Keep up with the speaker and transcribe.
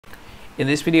In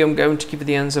this video, I'm going to give you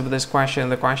the answer for this question.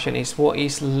 The question is, what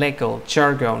is legal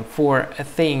jargon for a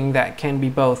thing that can be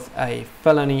both a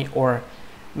felony or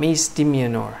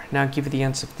misdemeanor? Now, I'll give you the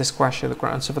answer for this question. The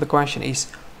answer for the question is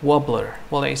wobbler.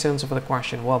 Well, that is the answer for the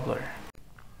question, wobbler.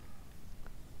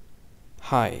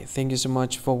 Hi, thank you so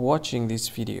much for watching this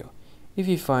video. If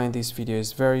you find this video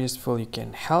is very useful, you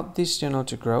can help this channel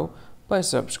to grow by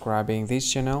subscribing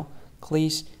this channel.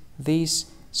 Click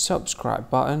this subscribe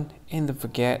button and don't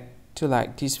forget to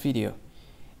like this video.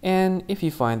 And if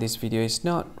you find this video is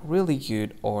not really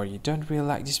good, or you don't really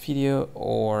like this video,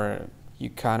 or you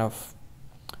kind of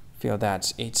feel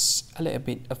that it's a little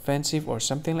bit offensive or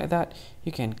something like that,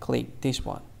 you can click this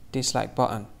one, dislike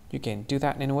button. You can do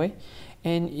that anyway.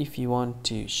 And if you want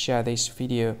to share this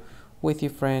video with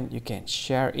your friend, you can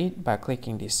share it by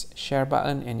clicking this share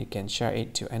button, and you can share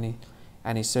it to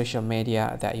any social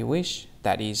media that you wish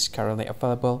that is currently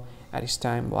available at this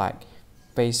time, like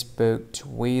Facebook,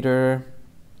 Twitter,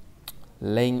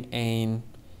 LinkedIn,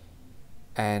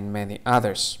 and many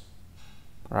others,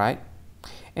 right?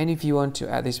 And if you want to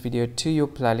add this video to your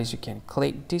playlist, you can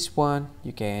click this one.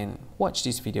 You can watch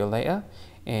this video later,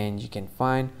 and you can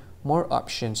find more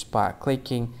options by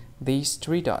clicking these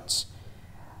three dots.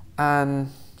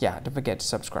 And yeah, don't forget to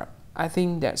subscribe. I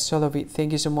think that's all of it.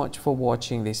 Thank you so much for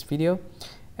watching this video,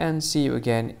 and see you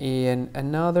again in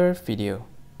another video.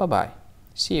 Bye bye.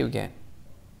 See you again.